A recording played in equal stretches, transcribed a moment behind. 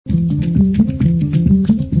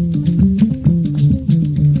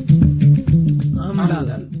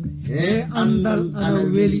andal ana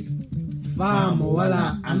weli faamo wala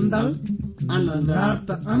andal ana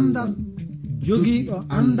darta andal jogiiɗo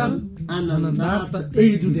andal ana darta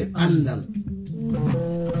ɓeydude andal.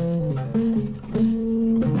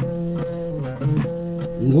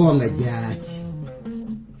 Ngoonga jaati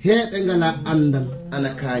heɓe ngala andal ana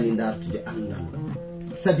kaani dartude andal,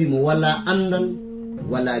 sabi mo wala andal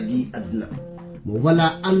wala bi adna, mo wala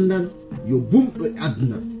andal yo bumɗo e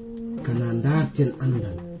adna. Kana darten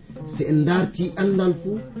andal, si en darti andal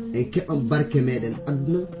fu en keɓan barke meɗen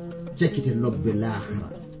adna, cakkite lobbe lahara.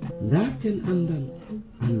 Darten andal,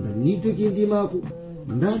 andal ni jogi ndimako.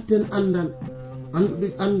 Darten andal, andude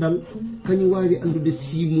andal kañum wawi andude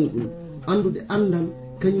simuɗum, andude andal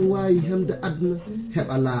kañum wawi hemde adna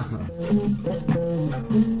heɓa lahara.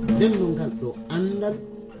 nden no ngal ɗo andal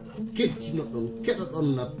kettino ɗon keɗa ɗon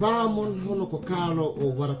na paamon hono ko kaalo o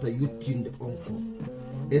warata yuttinde on ko,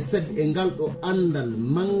 e sabi e ngal ɗo andal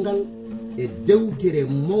mangal e dewtere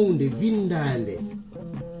mawnde windande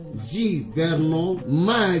J. Vernon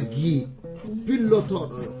maagi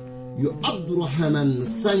pillotoɗo yo Abdourahman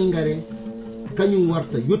Sangare kañum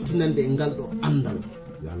warta yottinande e ngal ɗo andal.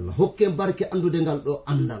 Yo Allah hokke barke andude ngal ɗo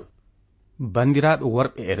andal. Bandiraɓe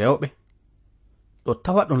worɓe e rewɓe, ɗo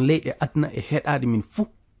tawa ɗon leyɗe adna e heɗade min fuu,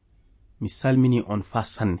 mi salmini on faa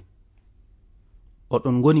sanne.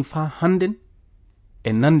 Oɗon ngoni faa hannden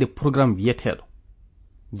e nande programme wiyeteɗo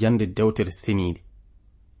jande dewtere senide,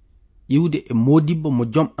 iwde e modibbo mo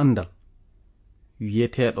jom andal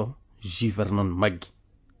wiyeteɗo J. Vernon maggi.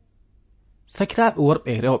 Sakiraɓe worɓe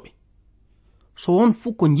e rewɓe, so won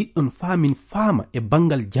fuu ko jiɗɗon faamin faama e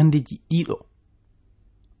bangal jandeji ɗiɗo,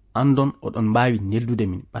 andon oɗon mbawi neldude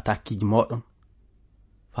min ɓatakiji moɗon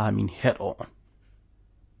faamin heɗo on.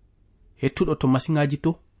 Hettuɗo to masiŋaji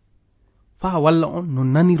to faa walla on no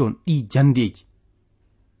naniron ɗi jandeji,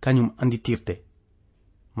 kañum anditirte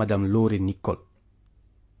Madame Lore Nicole,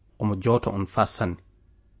 omo joto on faa sanne.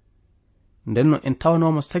 Ndenno en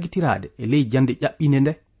tawanomo sagitirade e ley jande ƴaɓɓinde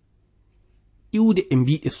nde, iwde e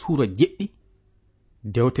mbiɗe suura jeɗɗi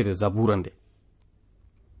dewtere Jabuura nde.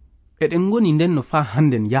 Eɗen ngoni ndenno faa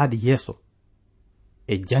hannden yaade yeeso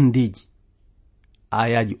e jandeji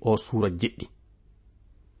ayaji o suura jeɗɗi.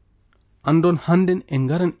 Andon hannden en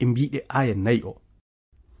ngaran e mbiɗe aya 4 o.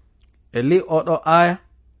 E ley oɗo aya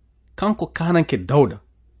kanko kananke Dawda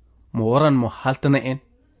mo waran mo haltana en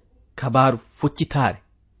kabaru foccitare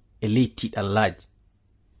e ley tiɗallaji.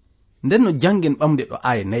 Ndenno jangen ɓamde ɗo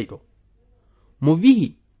aya 4 ɗo, mo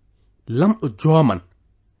wi'i lamɗo joman,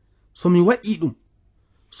 so mi waɗi ɗum,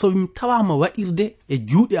 so mi tawama waɗirde e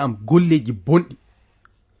juuɗe am golleji bonɗi,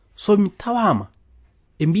 so mi tawama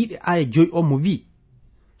e mbiɗe aya 5 o mo wi,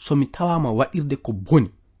 so mi tawama waɗirde ko boni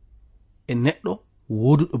e neɗɗo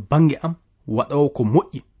woduɗo bange am waɗawo ko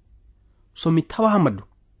moƴƴi, so mi tawama du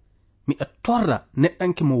miɗa torra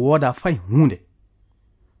neɗɗanke mo wooda fay hunde,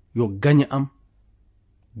 yo gaña am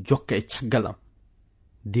jokka e caggal am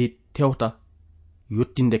de tewta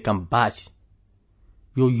yottinde kam baasi,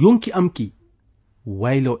 yo yonki am ki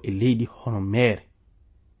waylo e leydi hono mere.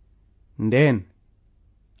 Nden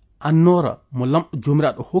annora mo lamɗo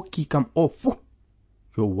jomiraɗo hokki kam o fuu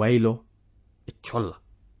yo waylo e colla.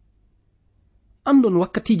 Andon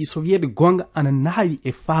wakkatiji so wiyede gonga ana naawi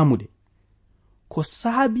e faamude ko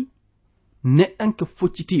saabi neɗɗanke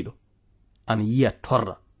foccitiɗo ana yiya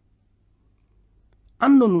torra.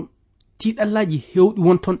 Andon tiɗallaji hewɗi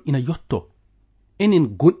wonton ina yotto enen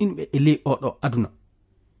gonɗinɓe e ley oɗo aduna,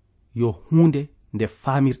 yo hunde nde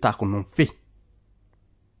faamirta ko non fe.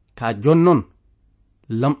 Ka jonnon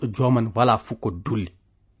lamɗo joman wala fu ko dulli,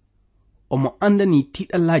 omo andani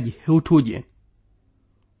tiɗallaji hewtoji en,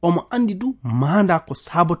 omo andi du manda ko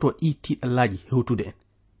saboto ɗi tiɗallaji hewtude en.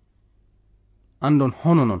 Andon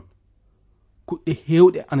hono non kuɗɗe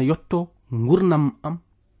hewɗe ana yotto gurnam am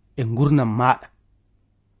e gurnam maɗa.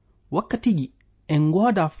 Wakkatiji en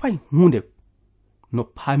goda fay hunde no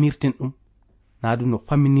paamirten ɗum, naadu no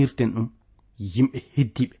faminirten ɗum yimɓe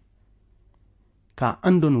heddiɓe. Ka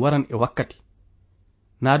andon waran e wakkati,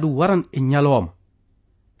 naadu waran e nyaloma,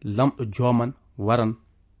 lamɗo joman waran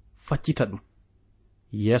faccita ɗum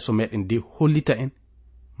yeeso meɗen de hollita en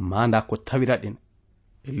manda ko tawiraɗen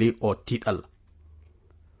e ley o tiɗalla.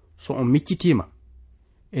 So on miccitima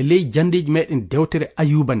e ley jandeji meɗen dewtere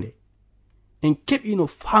Ayuba nde, en keɓino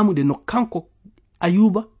faamude no kanko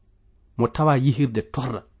Ayuba mo tawa yihirde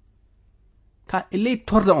torra. Ka e ley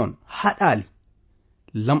torra on haɗali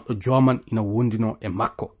lamɗo joman ina wondino e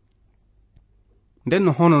makko. Nden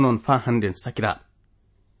no hono non faa hannden sakiraɗo,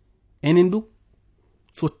 enen du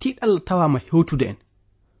so tiɗalla tawama hewtude en,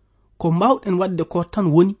 ko mbawɗen wadde ko tan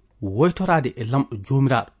woni woytorade e lamɗo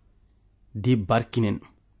jomiraɗo de barkinen ɗum.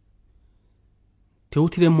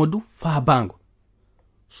 tewtiren mo du faabango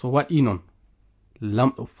so waɗi non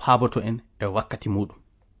lamɗo faaboto en e wakkati muɗum.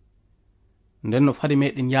 Nden no fadi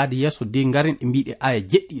meɗen yaadi yeso de ngaren e mbiɗe aya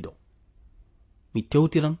jeɗɗiɗo mi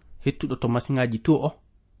tewtiran hettuɗo to masiŋaji to o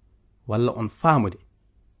walla on faamude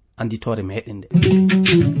anditore meɗen nde.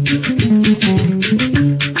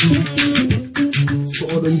 So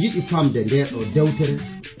oɗon jiɗi famde nde ɗo dewtere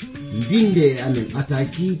binde e amen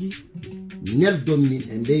atakiji neldon min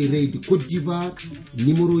e ndey reydi Côte d'Ivoire.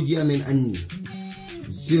 Numéro ji amen anni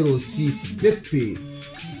 06 BP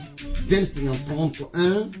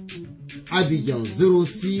 2131 Abidjan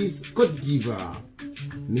 06 Côte d'Ivoire.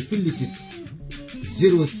 Mi fillitito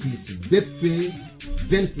 06 BP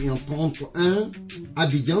 2131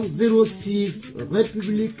 Abidjan 06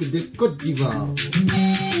 République de Côte d'Ivoire.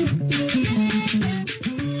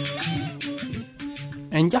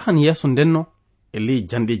 En jahan yeso ndenno e ley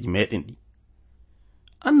jandeji meɗen ɗi.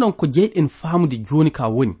 Andon ko jeyɗen faamude joni ka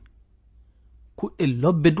woni kuɗɗe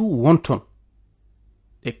lobbe du wonton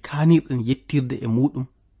ɗe kanirɗen yettirde e muɗum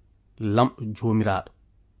lamɗo jomiraɗo.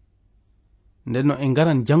 Ndenno en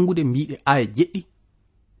garan jangude mbiɗe aya jeɗɗi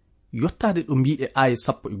yottade ɗo mbiɗe aya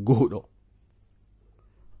 15 ɗo.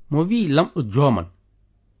 Mo wi lamɗo joman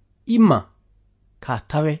imma ka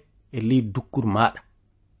tawe e ley dukkur maɗa,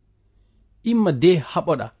 imma de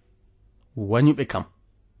haɓoɗa wañuɓe kam,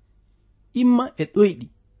 imma e ɗoyɗi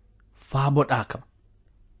faaboɗa kam,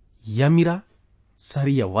 yamira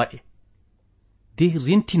sariya waɗe de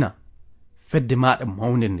rentina fedde maɗa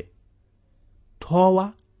mawnde nde,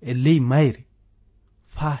 towa e ley mayre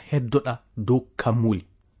faa heddoɗa dow kammuli.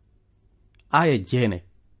 Aya 9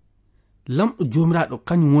 lamɗo jomiraɗo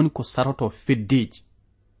kañum woni ko saroto feddeji.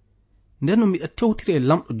 Ndenno miɗa tewtire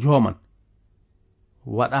lamɗo joman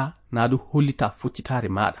waɗa naadu hollita fuccitare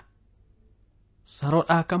maɗa,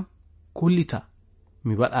 saroɗa kam kollita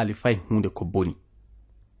mi waɗali fay hunde ko boni.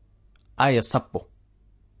 Aya 10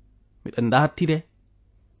 miɗa dartire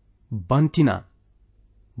bantina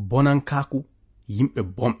bonankaku yimɓe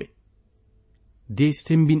bomɓe de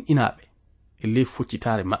sembin inaɓe e ley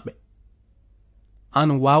fuccitare maɓɓe.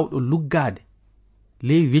 An wawɗo luggade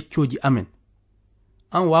ley weccoji amen,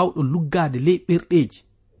 an wawɗo luggade ley ɓerɗeji,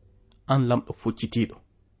 an lamɗo fuccitiɗo.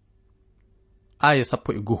 Aya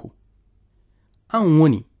 11 an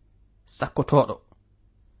woni sakkotoɗo,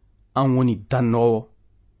 an woni dannowo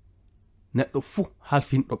neɗɗo fu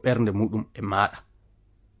halfinɗo ɓernde muɗum e maɗa.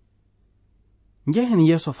 Njehen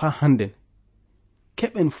yeso fa handen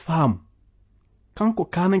keɓen faamu kanko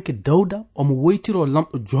kananke Dawda omo woytiro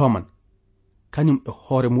lamɗo joman kañum e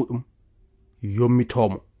hoore muɗum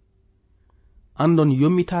yommitomo. Andon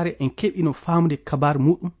yommitare en keɓino faamude kabar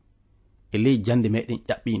muɗum e ley jande meɗen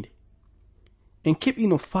ƴaɓɓinde. En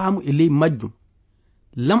keɓino faamu e ley majjum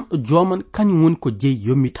lamɗo joman kañum woni ko jeyi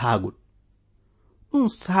yommitagol. Ɗum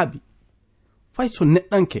saabi fay so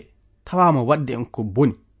neɗɗanke tawama wadde en ko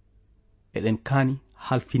boni eɗen kaani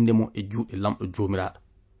halfinde mo e juuɗe lamɗo jomiraɗo.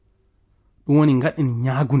 Ɗum woni gaɗen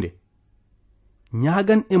ñaagunde,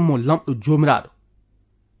 ñaagan en mo lamɗo jomiraɗo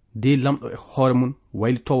de lamɗo e hoore mum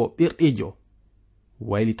waylitowo ɓerɗeji o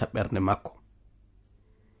waylita ɓernde makko.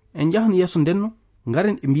 En jahan yeso ndenno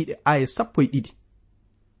ngaren e mbiɗe aya 12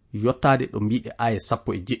 yottade ɗo mbiɗe aya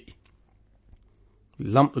 17.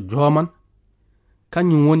 Lamɗo joman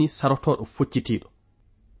kañum woni sarotoɗo foccitiɗo.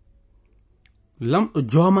 Lamɗo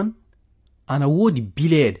joman ana woodi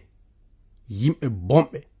bileede yimɓe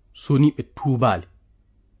bomɓe soniɓe tuubaali.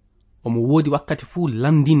 Omo woodi wakkati fuu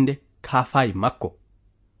landinde kaafayi makko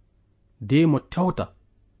de mo tewta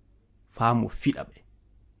faa mo fiɗa ɓe.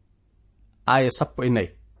 Aya 14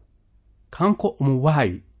 kanko omo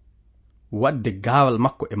waawi wadde gaawal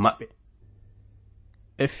makko e maɓɓe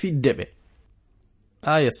e fidde ɓe.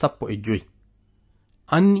 Aya 15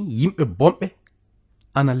 anni yimɓe bomɓe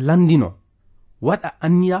ana landino waɗa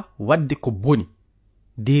anniya wadde ko boni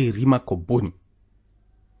de rima ko boni.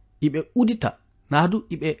 Iɓe udita naadu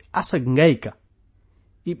iɓe asa ngayka,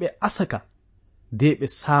 iɓe asaka de ɓe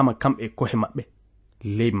saama kamɓe kohe maɓɓe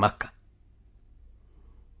ley Makka.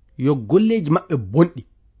 Yo golleji maɓɓe bonɗi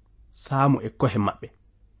saamu e kohe maɓɓe,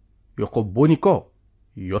 yo ko boni ko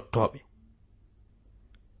yottoɓe.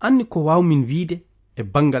 Anni ko wawmin wiide e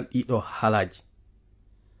bangal ɗiɗo halaji.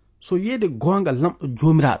 So wiide gonga lamɗo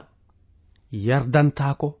jomiraɗo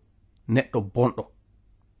yardantako neɗɗo bonɗo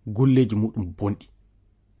golleji muɗum bonɗi.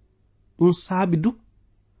 Ɗum saabi du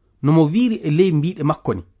nomo wiiri e ley mbiɗe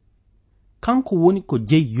makko ni kanko woni ko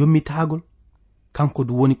jeyi yommitagol, kanko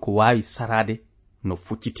du woni ko wawi sarade no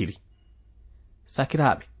fuccitiri.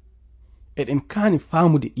 Sakiraɓe, eɗen kaani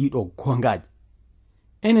faamude ɗiɗo gongaji.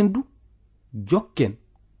 Enen du jokken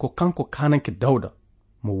ko kanko kananke Dawda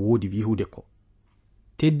mo woodi wihude ko.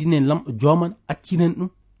 teddinen lamɗo joman accinen ɗum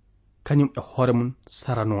kañum e hoore mum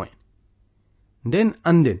sarano en nden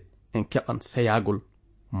anden en keɓan seyagol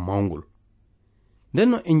mawgol nden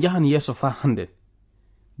no en jahan yeeso fa hannden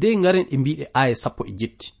de ngaren e mbiɗe aya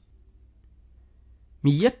 17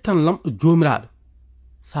 mi yettan lamɗo jomiraɗo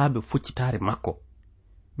saabe foccitare makko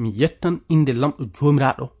mi yettan inde lamɗo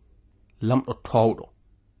jomiraɗo lamɗo towɗo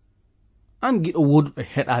an giɗo woduɗo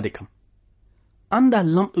heɗade kam anda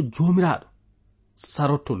lamɗo jomiraɗo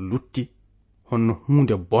saroto lutti honno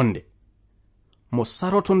hunde bonde mo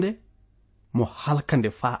saroto nde mo halka nde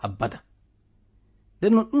faa abada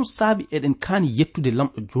nden no ɗum saabi eɗen kaani yettude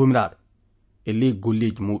lamɗo jomiraɗo e ley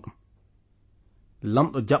golleji muɗum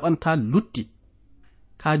lamɗo jaɓanta lutti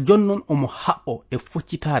ka jonnon omo haɓɓo e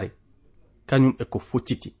foccitare kañum e ko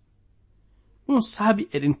focciti ɗum saabi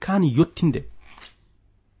eɗen kaani yottinde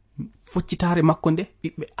foccitare makko nde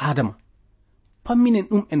ɓiɓɓe adama pamminen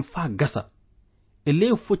ɗum en faa gasa e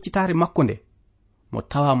ley foccitare makko nde mo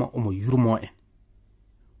tawama omo yurmo en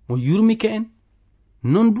mo yurmike en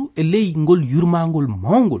non du e ley ngol yurmagol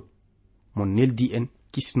mawgol mo neldi en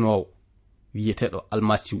kisnowo wiyeteɗo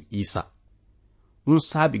almasihu isa ɗum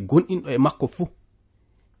saabi gonɗinɗo e makko fuu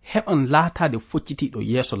heɓan laatade foccitiɗo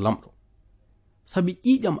yeeso lamɗo sabi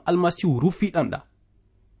ƴiƴam almasihu rufiɗanɗa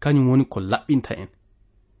kañum woni ko laɓɓinta en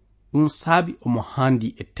ɗum saabi omo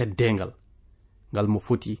handi e teddengal ngal mo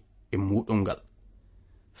foti e muɗum ngal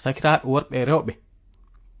sakiraɓe worɓe e rewɓe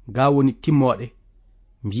ga woni timmoɗe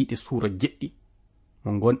mbiɗe suura jeɗɗi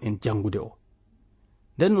mo gon en jangude o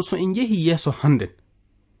nden no so en jehi yeeso hannden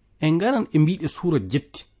en garan e mbiɗe suura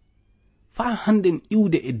jetti faa hannden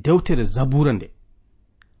iwde e dewtere Jabuura nde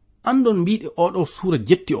andon mbiɗe oɗo suura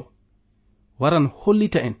jetti o waran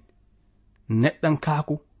hollita en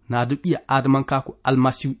neɗɗankaku naadu ɓiya adamankaku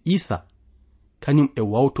almasihu isa kañum e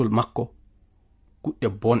wawtol makko kuɗɗe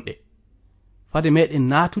bonɗe fade meɗen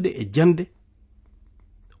naatude e jande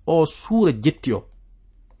o suura jetti o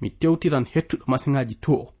mi tewtiran hettuɗo masiŋaji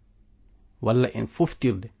to o walla en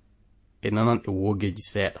foftirde e nanan e wogeji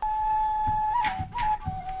seeɗa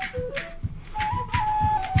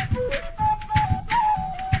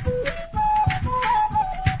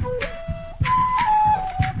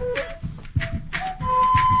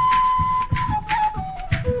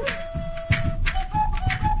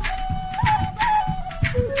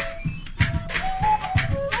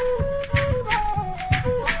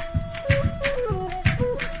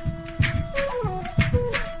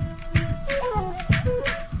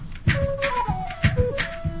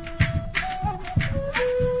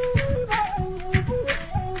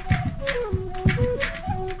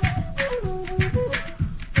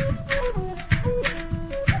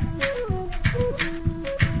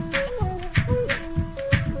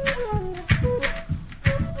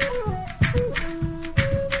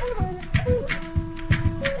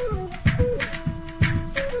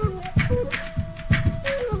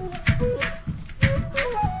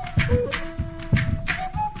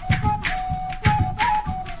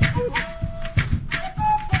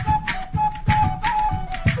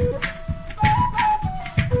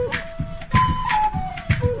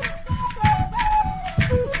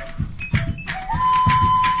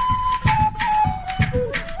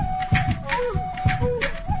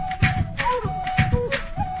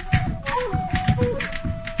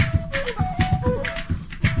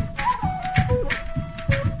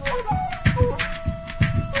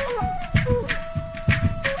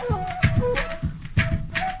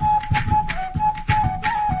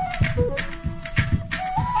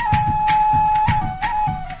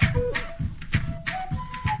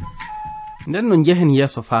nden no jehen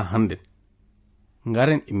yeeso faa hannden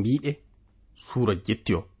ngaren e mbiɗe suura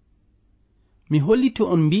jetti o mi holliti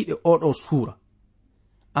on mbiɗe oɗo suura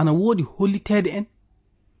ana woodi holliteede en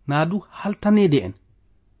naa du haltaneede en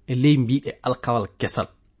e ley mbiɗe alkawal kesal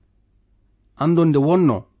andon nde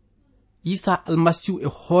wonno isa almasihu e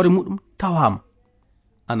hoore muɗum tawama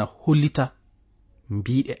ana hollita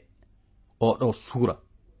mbiɗe oɗo suura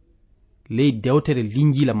ley dewtere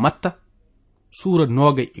linjila matta suura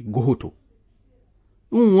 21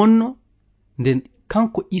 ɗum wonno nden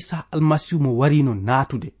kanko isa almasihu mo warino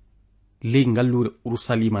naatude ley ngallure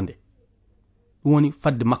urusalima nde ɗum woni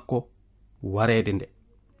fadde makko wareede nde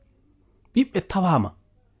ɓiɓɓe tawama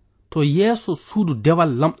to yeeso suudu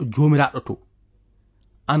dewal lamɗo jomiraɗo to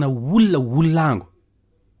ana wulla wullaango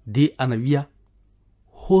de ana wiya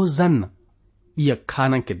hosanna ɓiya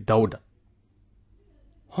kananke dawda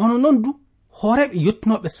hono non du hooreɓe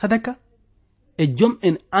yettunoɓe sadaka e jom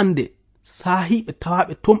en ande saahiɓe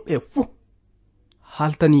tawaɓe tomɓe fuu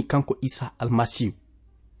haltani kanko isa almasihu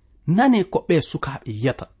nane ko ɓe sukaɓe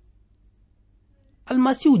yiyata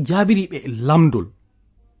almasihu jaabiriɓe e lamdol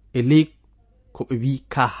e ley ko ɓe wi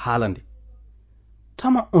ka haalande.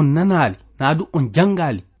 Tama on nanali naadu on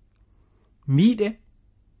jangali mbiɗe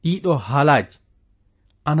ɗiɗo haalaji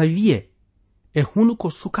ana wiye e hunuko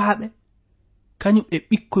sukaɓe kañum e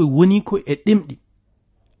ɓikkoy woni koy e ɗemɗi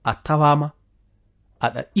a tawama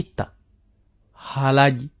aɗa itta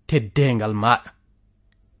haalaji teddengal maɗa.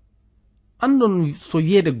 Andon so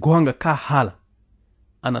wiyeede gonga ka haala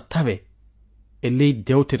ana tawe e ley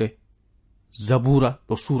dewtere Jabuura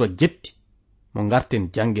ɗo suura 7 mo garten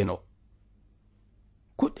jangen o.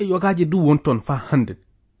 Kuɗɗe yogaji du wonton fa hande.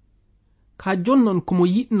 Ka jonnon komo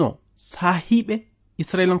yiɗno sahiɓe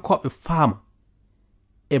Israelankoɓe faama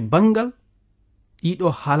e bangal ɗiɗo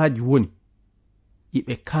haalaji woni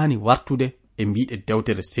iɓe kaani wartude e mbiɗe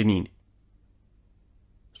dewtere seninde.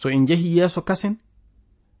 So en jehi yeeso kasen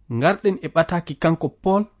ngarɗen e ɓataki kanko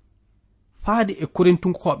Paul faade e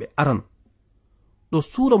Korintunkoɓe arano ɗo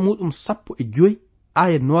suura muɗum 15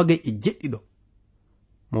 aya 27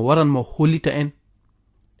 mo waran mo hollita en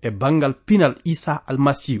e bangal pinal Isa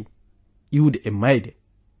almasihu iwde e mayde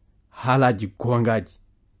haalaji gongaji.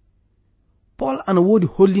 Paul ana woodi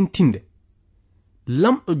hollintinde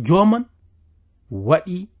lamɗo joman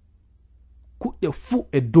waɗi kuɗɗe fuu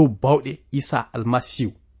e dow bawɗe Isa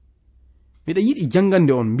almasihu. Miɗa yiɗi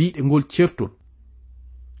jangande on mbiɗe ngol certol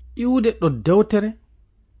iwde ɗo dewtere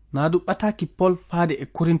naadu ɓataki Paul faade e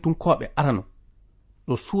Korintunkoɓe arano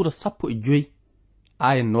ɗo suura 15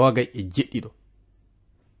 aya 27.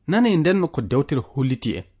 Nane ndenno ko dewtere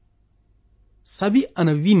holliti en. Sabi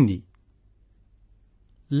ana windi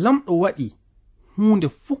lamɗo waɗi hunde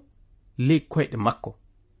fuu ley koyɗe makko.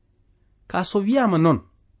 Ka so wiyama non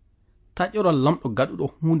taƴoral lamɗo gaɗuɗo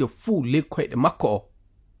hunde fuu ley koyɗe makko o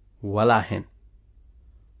wala hen.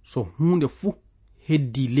 So hunde fuu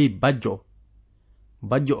heddi ley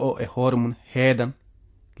bajjo o e hoore mum heedan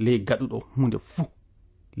ley gaɗuɗo hunde fuu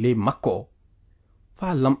ley makko o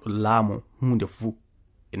faa lamɗo laamo hunde fuu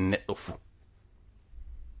e neɗɗo fuu.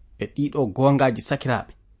 E ɗiɗo gongaji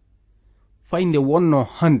sakiraɓe fayde wonno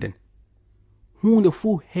handen hunde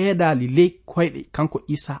fuu heedali ley koyɗe kanko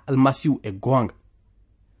Isa almasihu e gonga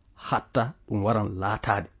hatta ɗum waran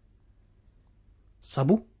laatade.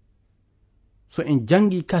 Sabu so en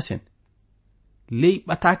jangi kasen ley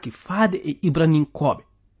ɓataki faade e Ibraninkoɓe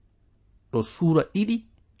ɗo suura 2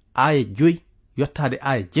 aya 5 yottade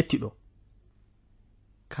aya 7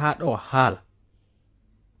 ka ɗo haala.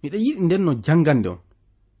 Miɗa yiɗi ndenno jangande on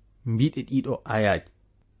mbiɗe ɗiɗo ayaji.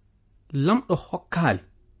 Lamɗo hokkali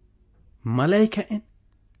malaika en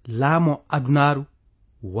laamo adunaru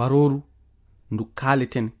waroru ndu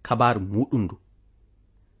kaleten kabaru muɗum ndu.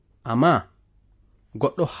 Amma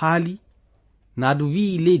goɗɗo haali naadu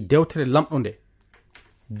wi'i ley dewtere lamɗo nde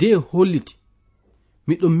de holliti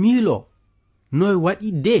miɗo miilo noy waɗi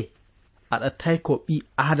de aɗa tayko ɓi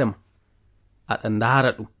Adama aɗa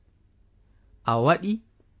ndaara ɗum a waɗi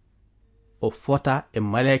o fota e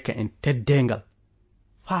malaika en teddengal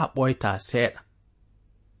faa ɓoyta seeɗa.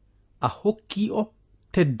 A hokki o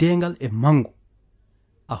teddengal e mangu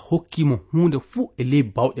a hokkimo hunde fuu e ley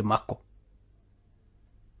bawɗe makko.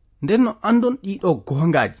 Ndenno andon ɗiɗo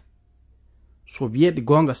gongaji so wiyeede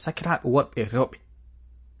gonga sakiraɓe worɓe rewɓe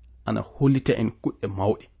ana hollita en kuɗɗe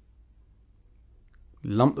mawɗe.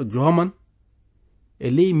 Lamɗo joman e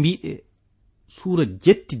ley mbiɗe suura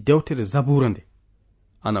 7 dewtere Jabuura nde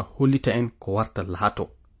ana hollita en ko warta laato.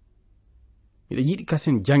 Miɗa yiɗi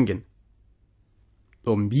kasen jangen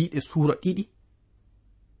ɗo mbiɗe suura 2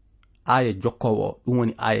 aya jokkowo o ɗum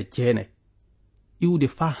woni aya 9 iwde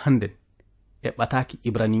fa handen e ɓataki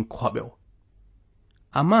Ibraninkoɓe o.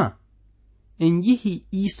 Amma en yihi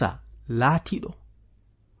Isa laatiɗo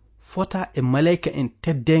fota e malaika en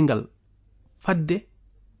teddengal fadde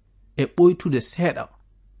e ɓoytude seeɗa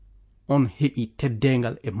on heɓi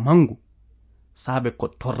teddengal e mangu saabe ko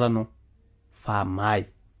torrano faa maayi.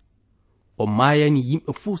 O maayani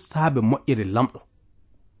yimɓe fuu saabe moƴƴere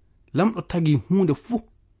lamɗo tagi hunde fuu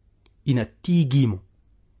ina tiigimo.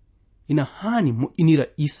 Ina haani moƴƴinira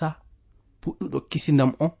Isa puɗɗuɗo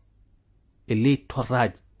kisindam on e ley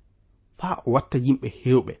torraji faa o watta yimɓe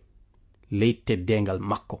hewɓe ley teddengal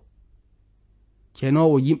makko.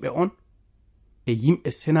 Cenowo yimɓe on e yimɓe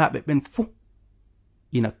senaɓe ɓen fuu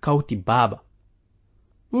ina kawti baaba.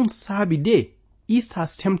 Ɗum saabi de Isa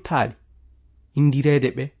semtaali indirede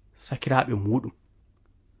ɓe sakiraɓe muɗum.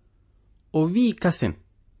 O wi kasen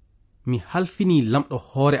mi halfini lamɗo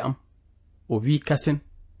hoore am. O wi kasen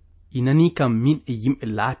inani kam min e yimɓe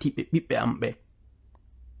laatiɓe ɓiɓɓe am ɓe.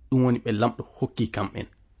 Ɗum woni ɓe lamɗo hokki kam en.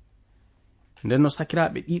 Nden no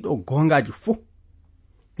sakiraɓe ɗiɗo gongaji fuu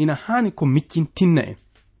ina haani ko miccintinna en.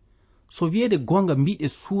 So wiyeede gonga mbiɗe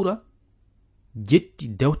suura jetti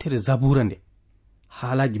dewtere Jabuura nde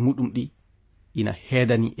haalaji muɗum ɗi ina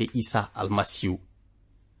heedani e Isa almasihu.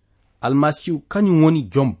 Almasihu kañum woni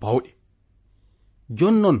jom bawɗe.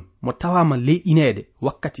 Jonnon mo tawama leyɗineede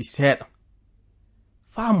wakkati seeɗa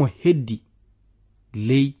faa mo heddi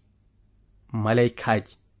ley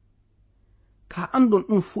malaikaji. Ka andon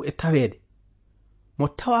ɗum fu e taweede mo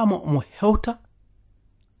tawama mo hewta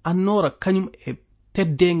annora kañum e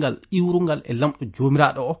teddengal iwrungal e lamɗo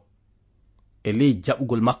jomiraɗo o e ley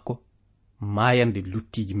jaɓugol makko mayande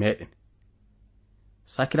luttiji meɗen.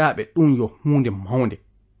 Sakiraɓe, ɗum yo hunde mawnde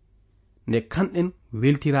nde kanɗen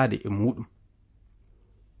weltirade e muɗum.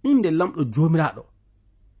 Inde lamɗo jomiraɗo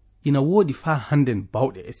ina woodi faa handen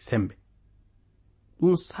bawɗe e sembe.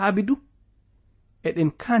 Ɗum saabidu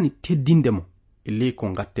eɗen kaani teddinde mo e ley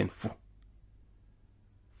ko gatten fu.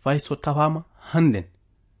 Fay so tawama handen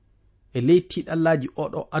e ley tiɗallaji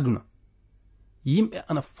oɗo aduna yimɓe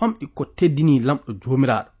ana famɗi ko teddini lamɗo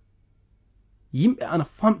jomiraɗo. Yimɓe ana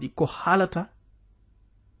famɗi ko haalata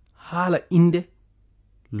haala inde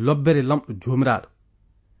lobbere lamɗo jomiraɗo,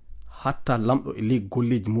 hatta lamɗo e ley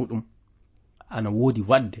golleji muɗum ana woodi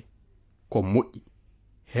wadde ko moƴƴi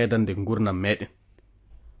heedande gurnam meɗen.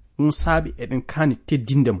 Ɗum saabi eɗen kaani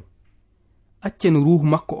teddinde mo. Accen ruhu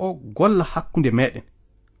makko o golla hakkunde meɗen,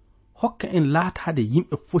 hokka en laatade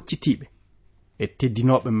yimɓe foccitiɓe e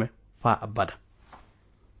teddinoɓe me faa abada.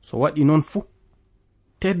 So waɗi noon fu,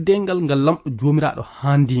 teddengal ngal lamɗo jomiraɗo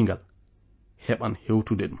handingal heɓan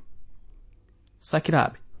hewtude ɗum.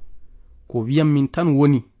 Sakiraɓe, ko wiyam min tan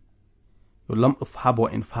woni yo lamɗo faabo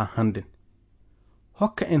en faa handen,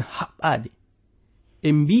 hokka en haɓɓade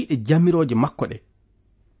e mbiɗe jamiroje makko ɗe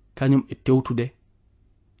kañum e tewtude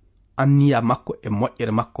anniya makko e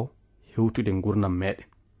moƴƴere makko hewtude gurnam meɗen.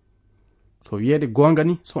 So wiyeede gonga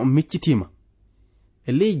ni, so on miccitima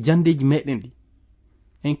e ley jandeji meɗen ɗi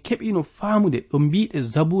en keɓino faamude ɗo mbiɗe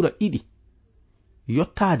Jabuura 2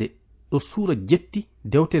 yottade ɗo suura jetti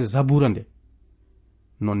dewtere Jabuura nde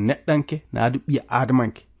no neɗɗanke naadu ɓiya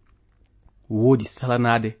adamanke woodi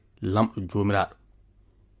salanade lamɗo jomiraɗo.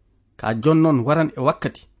 Ka jonnon waran e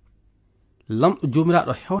wakkati lamɗo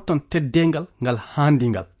jomiraɗo hewtan teddengal ngal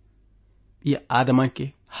handingal ɓiya adamanke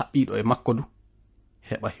haɓɓiɗo e makko du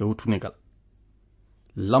heɓa hewtunegal.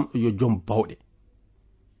 Lamɗo yo jom bawɗe,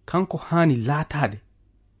 kanko haani laatade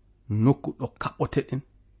nokku ɗo kaɓɓoteɗen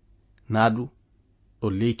naadu ɗo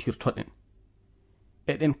leytirtoɗen.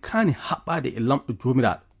 Eɗen kaani haɓɓade e lamɗo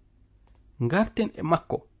jomiraɗo, garten e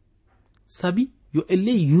makko, sabi yo e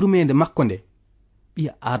ley yurmede makko nde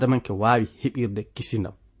ɓiya adamanke waawi heɓirde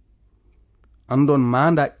kisindam. Andon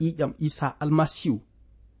manda ƴiƴam Isa almasihu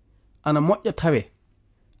ana moƴƴa tawe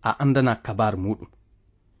a andana kabar muɗum.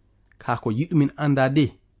 Ka ko yiɗumin anda de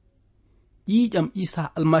ƴiƴam Isa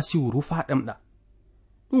almasihu rufa ɗemɗa,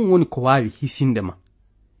 ɗum woni ko waawi hisinde ma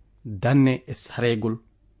danne e saregol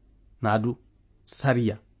naadu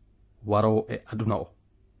sariya warowo e aduna o.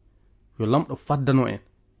 Yo lamɗo faddano en,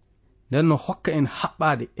 nden no hokka en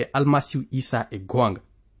haɓɓade e almasihu Isa e goonga.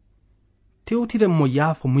 Tewtiren mo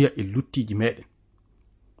yaafa muya e luttiji meɗen,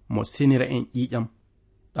 mo senira en ƴiƴam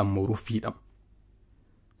ɗam mo rufiɗam.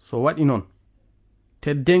 So waɗi noon,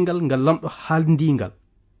 teddengal ngal lamɗo haaldingal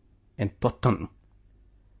en tottan ɗum.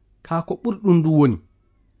 Ka ko ɓurɗum du woni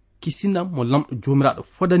kisindam mo lamɗo jomiraɗo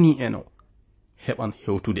fodani en o heɓan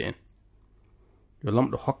hewtude en. Yo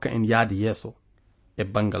lamɗo hokka en yaade yeeso e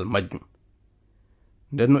bangal majjum.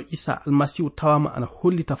 Nden no Isa almasihu tawama ana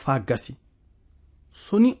hollita faa gasi.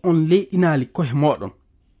 Soni on leyɗinali kohe moɗon,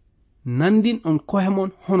 nandin on kohe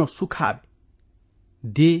mon hono sukaaɓe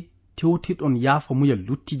de tewtirɗon yaafa muya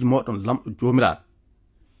luttiji moɗon lamɗo jomiraɗo,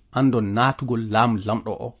 andon naatugol laamu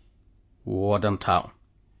lamɗo o wodanta on.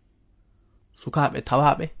 Sukaaɓe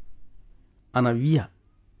tawaɓe ana wiya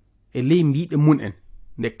e ley mbiɗe mun en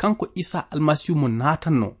nde kanko Isa almasihu mo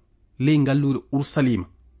natanno ley ngallure Ursalima,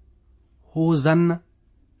 Hosanna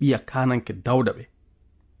ɓiya kananke Dawda ɓe,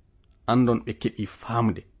 andon ɓe keɓi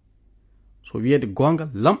faamude. So wiyeede gonga,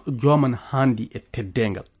 lamɗo joman handi e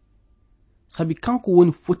teddengal, sabi kanko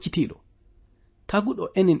woni foccitiɗo taguɗo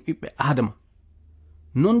enen ɓiɓɓe Adama.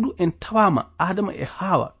 Non du en tawama Adama e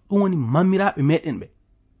Hawa ɗum woni mammiraɓe meɗen ɓe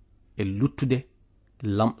e luttude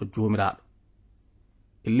lamɗo jomiraɗo.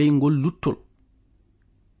 E ley ngol luttol,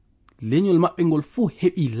 leñol maɓɓe ngol fuu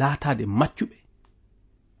heɓi laatade maccuɓe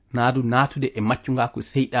naadu naatude e maccungako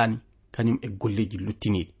seyɗani kañum e golleji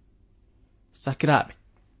luttiniɗi. Sakiraɓe,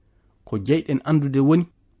 ko jeyɗen andude woni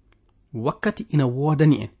wakkati ina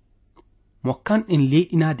woodani en mo kanɗen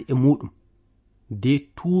leyɗinade e muɗum de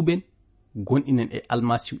tuuben gonɗinen e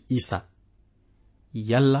almasihu Isa,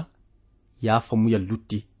 yalla yaafa muya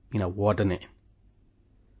lutti ina woodana en.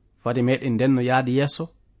 fade meɗen nden no yaadi yeeso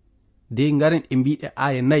de ngaren e mbiɗe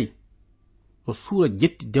aya 4 o suura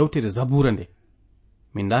jetti dewtere Jabuura nde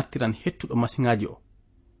mi dartiran hettuɗo masiŋaji o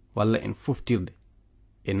walla en foftirde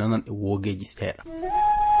e nanan e wogeji seeɗa.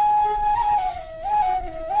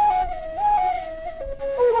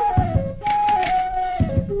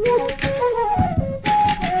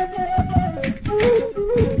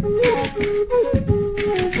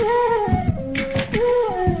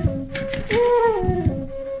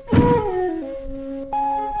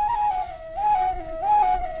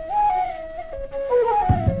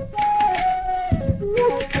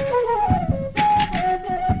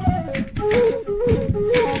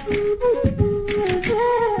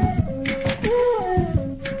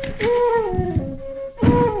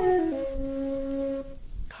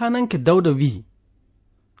 Hananke Dawda wi'i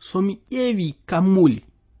so mi ƴeewi kammuli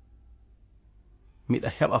miɗa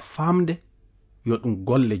heɓa famde yo ɗum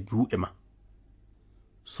golle juuɗe ma.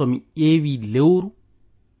 So mi ƴeewi lewru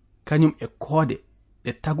kañum e koode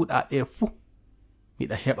ɗe taguɗa ɗe fuu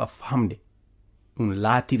miɗa heɓa famde ɗum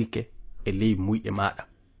laatirike e ley muyɗe maɗa.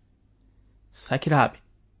 Sakiraaɓe,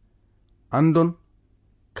 andon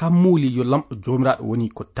kammuli yo lamɗo jomiraɗo woni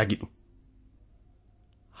ko tagi ɗum.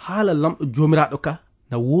 Haala lamɗo jomiraɗo ka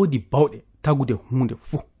na woodi bawɗe tagude hunde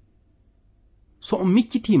fuu. So on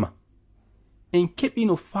miccitima en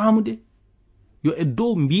keɓino faamude yo e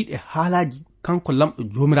dow mbiɗe haalaji kanko lamɗo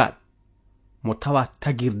jomiraɗo mo tawa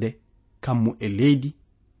tagirde kammu e leydi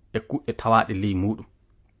e kuɗɗe tawaɗe ley muɗum.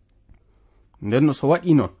 Ndenno so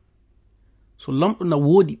waɗi noon, so lamɗo na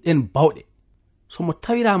woodi ɗen bawɗe, so mo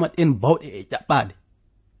tawirama ɗen bawɗe e ƴaɓɓade,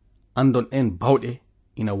 andon ɗen bawɗe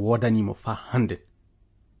ina wodanimo fa hande.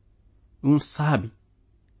 Ɗum saabi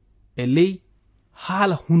e ley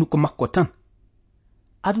haala hunuko makko tan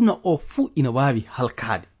aduna o fuu ina waawi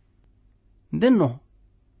halkaade. Ndenno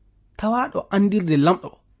tawaɗo andirde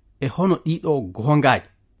lamɗo e hono ɗiɗo gongaji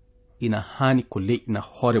ina haani ko leyɗina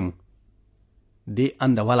hoore mum de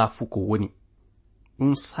anda wala fuu ko woni.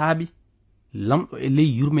 Ɗum saabi lamɗo e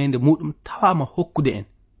ley yurmende muɗum tawama hokkude en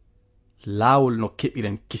laawol no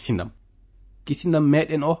keɓiren kisindam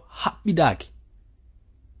meɗen o haɓɓidaake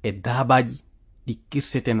e daabaji ɗi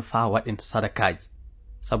kirseten faa waɗen sadakaji.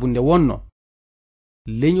 Sabu nde wonno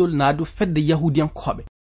leñol naadu fedde yahudiyankoɓe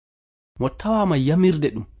mo tawama yamirde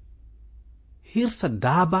ɗum hirsa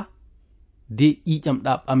daaba de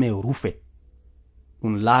ƴiƴamɗa ɓame rufe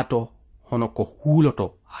ɗum laato hono ko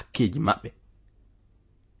huuloto hakkeji maɓɓe.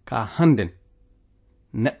 Ka handen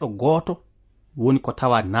neɗɗo gooto woni ko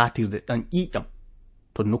tawa naatirde ɗan ƴiƴam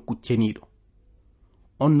to nokku ceniɗo.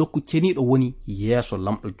 On nokku ceniɗo woni yeeso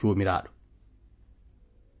lamɗo jomiraɗo.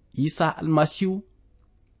 Isa almasihu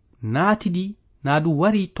naatidi naadu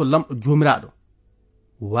wari to lamɗo jomiraɗo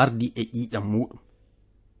wardi e ƴiƴam muɗum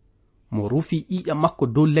mo rufi ƴiƴam makko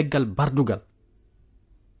dow leggal bardugal.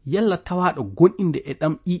 Yalla tawaɗo gonɗinde e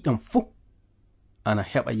ɗam ƴiƴam fuu ana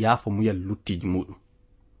heɓa yaafa muyal luttiji muɗum.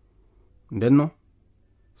 Ndenno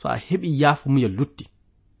so a heɓi yaafa muyal lutti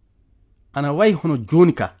ana wayi hono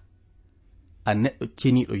joni ka a neɗɗo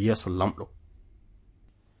ceniɗo yeeso lamɗo.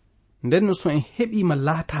 Ndenno so en heɓima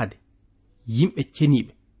laatade yimɓe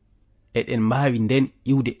ceniɓe eɗen mbaawi nden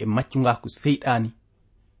iwde e maccungaku seyɗani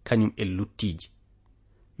kañum e luttiji.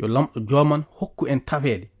 Yo lamɗo joman hokku en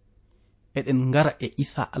taweede eɗen ngara e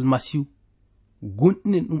Isa almasihu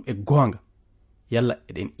gonɗinen ɗum e goonga yalla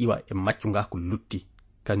eɗen iwa e maccungaku lutti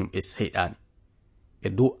kañum e seyɗani e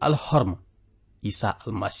dow alhorma Isa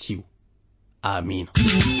almasihu. Amina.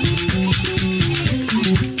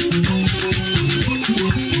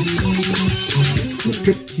 Ko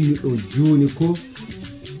kettiniɗo joni ko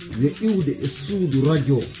yo iwde e suudu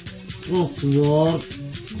radio Transworld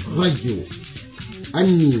radio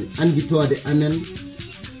anni anditode amen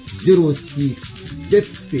 06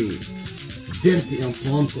 BP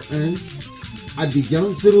 2131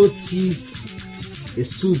 Abidjan 06 e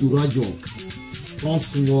suudu radio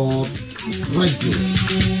Transworld radio.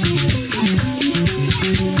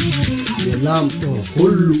 Yo lamɗo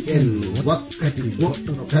hollu en wakkati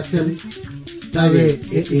goɗɗo kasel tawe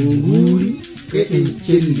eɗen nguuri eɗen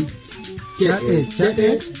celli ceɗe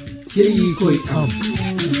ceyi koye am.